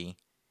supposed to be,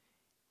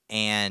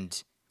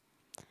 and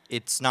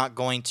it's not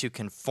going to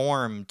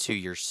conform to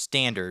your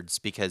standards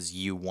because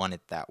you want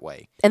it that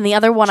way. And the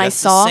other one I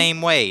saw, the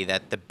same way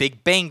that the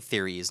Big Bang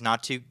Theory is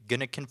not going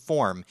to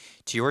conform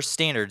to your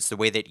standards the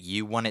way that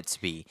you want it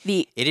to be.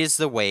 It is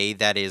the way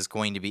that is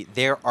going to be.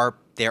 There are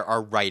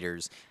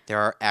writers, there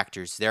are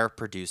actors, there are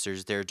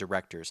producers, there are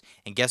directors.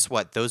 And guess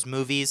what? Those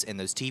movies and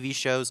those TV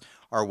shows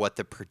are what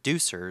the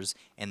producers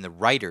and the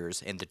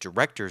writers and the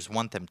directors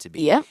want them to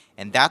be. Yeah.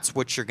 And that's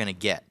what you're going to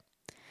get.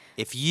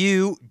 If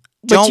you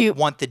don't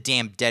want the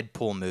damn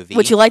Deadpool movie,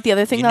 would you like the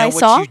other thing that I saw?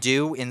 You know what you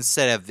do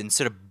instead of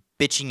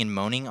bitching and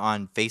moaning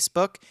on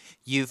Facebook?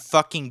 You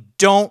fucking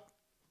don't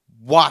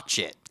watch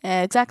it.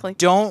 Exactly.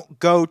 Don't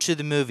go to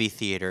the movie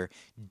theater.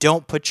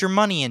 Don't put your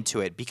money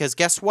into it because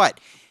guess what?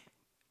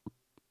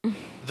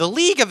 The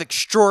League of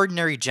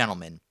Extraordinary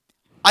Gentlemen,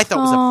 I thought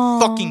was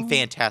a fucking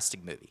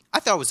fantastic movie. I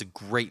thought it was a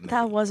great movie.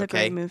 That was a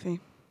great movie.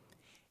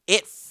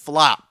 It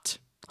flopped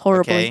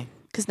horribly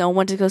because no one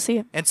went to go see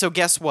it. And so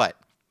guess what?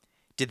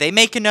 Did they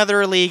make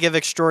another League of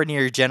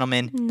Extraordinary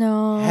Gentlemen?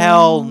 No.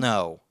 Hell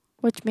no.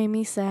 Which made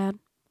me sad.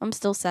 I'm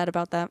still sad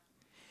about that.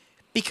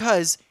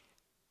 Because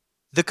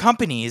the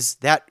companies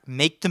that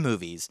make the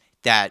movies,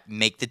 that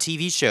make the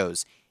TV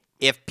shows,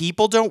 if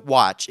people don't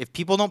watch, if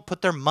people don't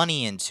put their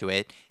money into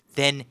it,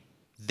 then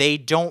they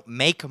don't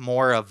make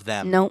more of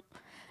them. No.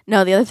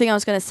 No, the other thing I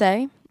was going to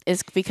say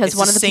is because It's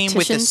one the of the same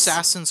with petitions...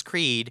 Assassin's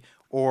Creed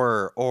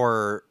or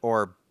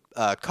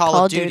Call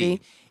of Duty.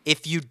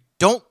 If you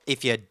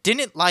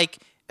didn't like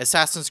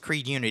Assassin's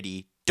Creed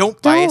Unity,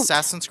 don't buy Don't.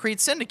 Assassin's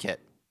Creed Syndicate.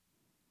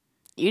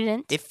 You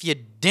didn't? If you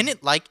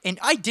didn't like, and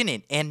I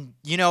didn't, and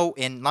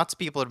and lots of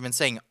people have been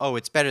saying, oh,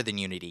 it's better than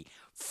Unity.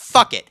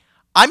 Fuck it.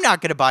 I'm not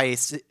going to buy a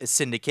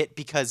Syndicate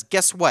because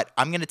guess what?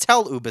 I'm going to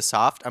tell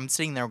Ubisoft, I'm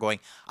sitting there going,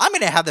 I'm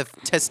going to have the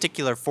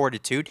testicular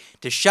fortitude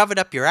to shove it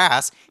up your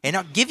ass and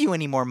not give you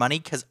any more money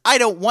because I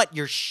don't want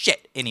your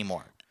shit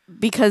anymore.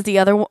 Because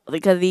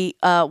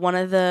one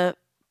of the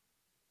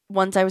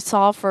ones I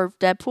saw for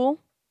Deadpool,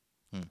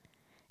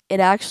 it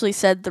actually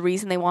said the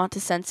reason they want to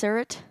censor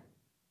it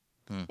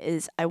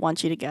is, I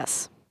want you to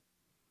guess.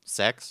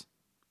 Sex?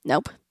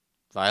 Nope.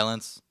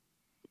 Violence?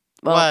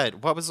 Well,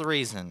 What? What was the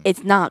reason?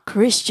 it's not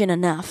Christian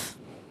enough.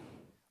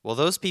 Well,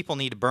 those people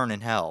need to burn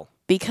in hell.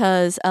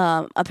 Because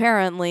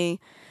apparently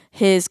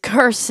his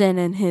cursing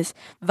and his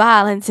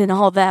violence and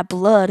all that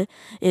blood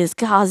is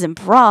causing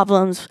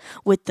problems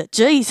with the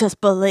Jesus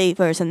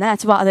believers, and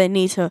that's why they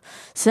need to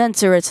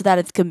censor it so that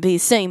it can be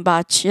seen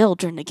by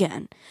children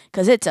again.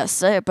 Because it's a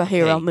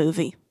superhero Okay.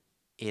 movie.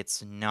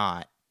 It's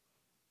not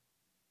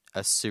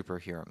a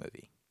superhero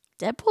movie.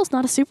 Deadpool's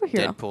not a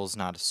superhero. Deadpool's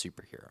not a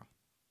superhero.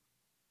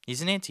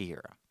 He's an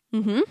anti-hero.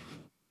 Mm-hmm.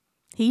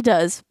 He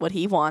does what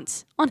he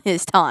wants on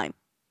his time.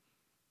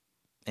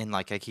 And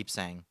like I keep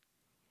saying,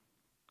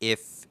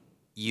 if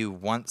you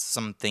want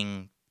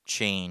something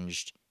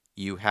changed,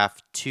 you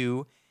have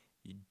to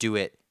do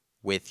it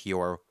with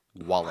your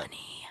wallet.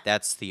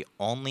 That's the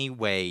only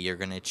way you're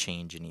going to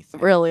change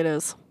anything. Really, it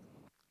is.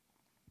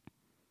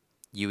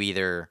 You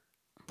either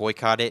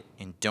boycott it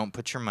and don't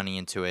put your money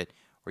into it,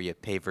 or you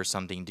pay for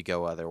something to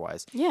go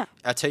otherwise. Yeah.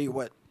 I'll tell you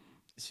what.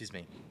 Excuse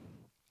me.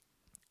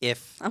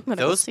 If I'm gonna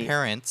go those see it.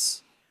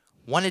 parents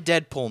want a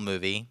Deadpool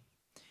movie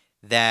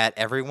that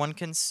everyone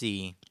can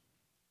see,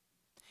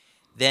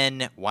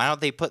 then why don't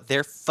they put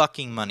their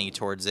fucking money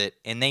towards it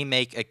and they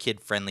make a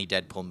kid-friendly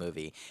Deadpool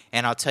movie?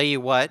 And I'll tell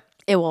you what,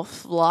 It will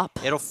flop.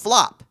 it'll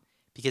flop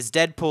because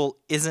Deadpool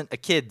isn't a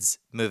kid's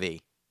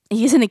movie.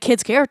 He isn't a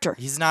kid's character.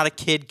 He's not a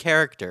kid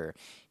character.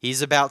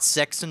 He's about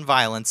sex and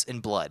violence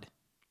and blood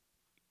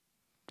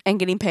And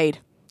getting paid.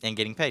 and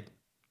getting paid.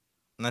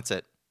 And that's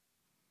it.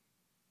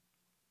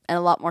 And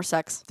a lot more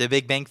sex. The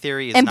Big Bang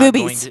Theory is And not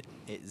boobies. going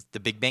to. The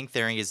Big Bang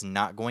Theory is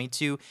not going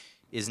to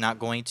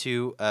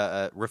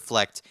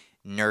reflect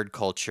nerd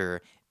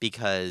culture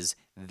because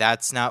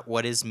that's not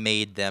what has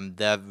made them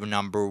the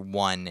number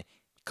one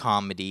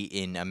comedy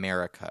in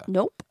America.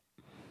 Nope.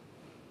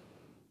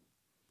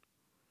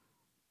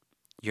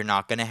 You're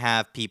not going to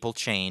have people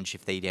change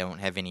if they don't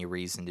have any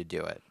reason to do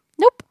it.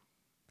 Nope.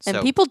 And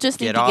So people just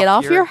need to get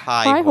off your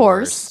high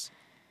horse.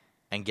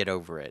 and get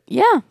over it.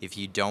 Yeah. If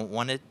you don't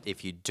want it,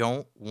 if you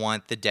don't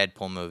want the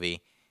Deadpool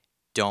movie,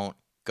 don't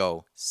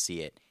go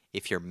see it.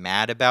 If you're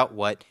mad about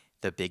what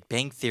the Big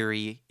Bang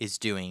Theory is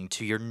doing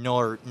to your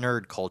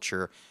nerd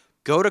culture,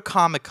 go to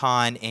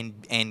Comic-Con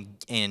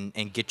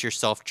and get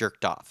yourself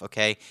jerked off,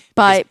 okay?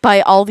 By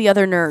all the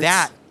other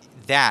nerds.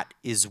 That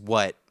is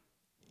what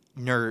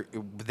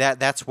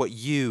that's what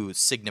you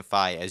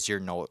signify as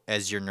your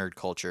nerd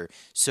culture.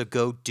 So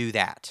go do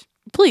that.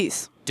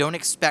 Please. Don't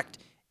expect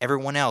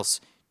everyone else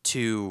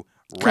to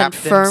wrap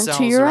Confirm to themselves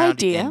your around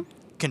idea. and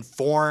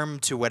conform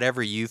to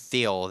whatever you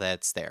feel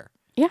that's there.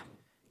 Yeah.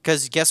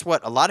 Because guess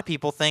what? A lot of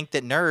people think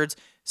that nerds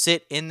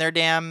sit in their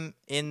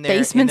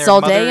Basements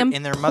all day and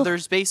in their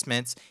mother's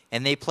basements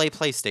and they play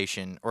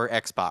PlayStation or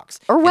Xbox.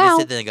 Or and WoW.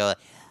 They sit there and go,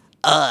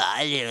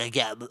 I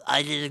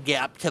didn't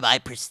get up to my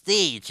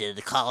prestige in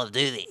Call of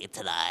Duty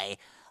today.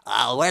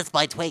 Where's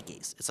my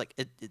Twinkies? It's like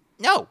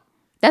no.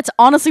 That's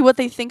honestly what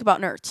they think about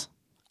nerds.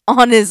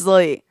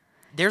 Honestly.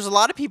 There's a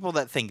lot of people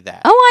that think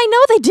that. Oh, I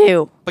know they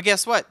do. But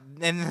guess what?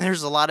 And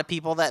there's a lot of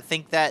people that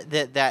think that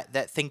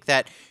think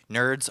that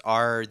nerds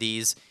are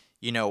these,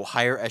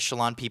 higher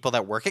echelon people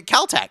that work at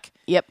Caltech.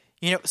 Yep.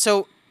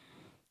 So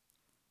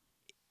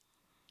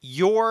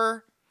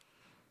your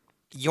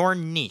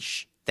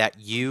niche that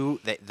you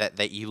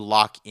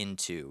lock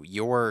into,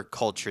 your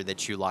culture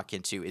that you lock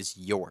into is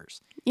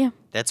yours. Yeah.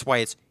 That's why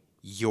it's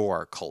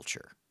your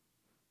culture.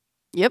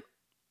 Yep.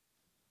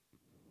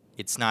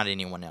 It's not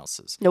anyone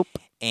else's. Nope.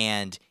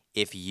 And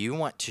if you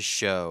want to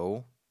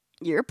show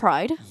Your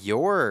pride.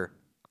 your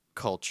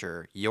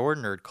culture, your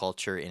nerd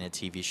culture in a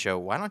TV show,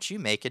 why don't you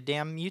make a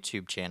damn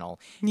YouTube channel?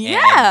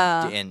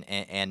 Yeah.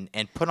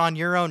 And put on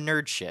your own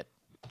nerd shit.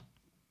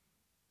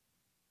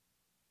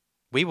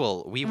 We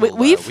will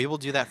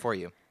do that for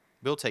you.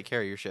 We'll take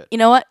care of your shit. You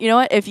know what?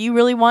 If you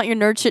really want your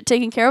nerd shit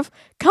taken care of,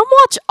 come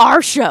watch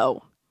our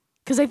show.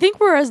 Because I think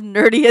we're as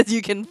nerdy as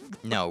you can.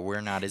 No,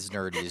 we're not as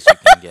nerdy as you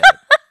can get.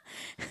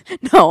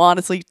 No,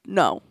 honestly,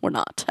 no, we're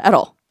not at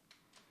all.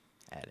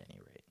 At any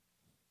rate.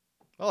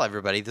 Well,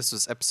 everybody, this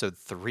was episode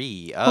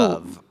 3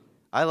 of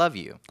I Love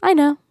You. I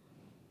know.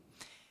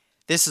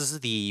 This is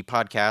the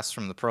podcast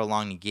from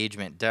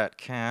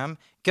theprolongedengagement.com.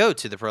 Go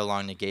to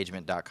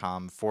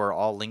theprolongedengagement.com for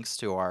all links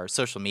to our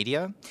social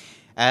media,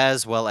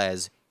 as well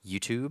as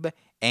YouTube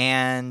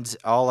and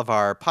all of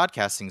our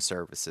podcasting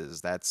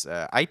services. That's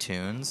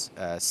iTunes,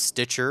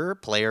 Stitcher,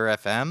 Player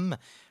FM,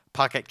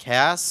 Pocket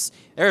Casts.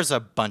 There's a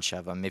bunch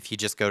of them. If you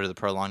just go to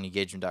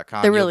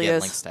theprolongedengagement.com, There really you'll get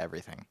is. links to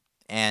everything.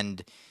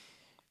 And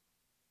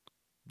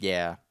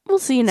yeah. We'll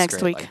see you it's next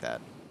great week. like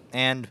that.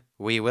 And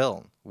we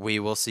will. We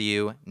will see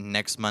you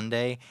next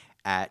Monday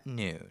at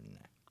noon.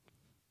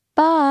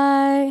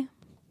 Bye.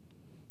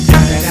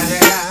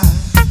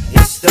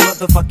 It's the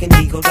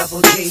motherfucking Eagle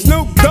Double G.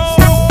 Snoop Dogg.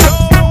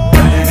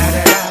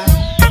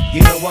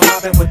 You know I'm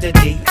mobbing with the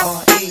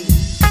D.R.E.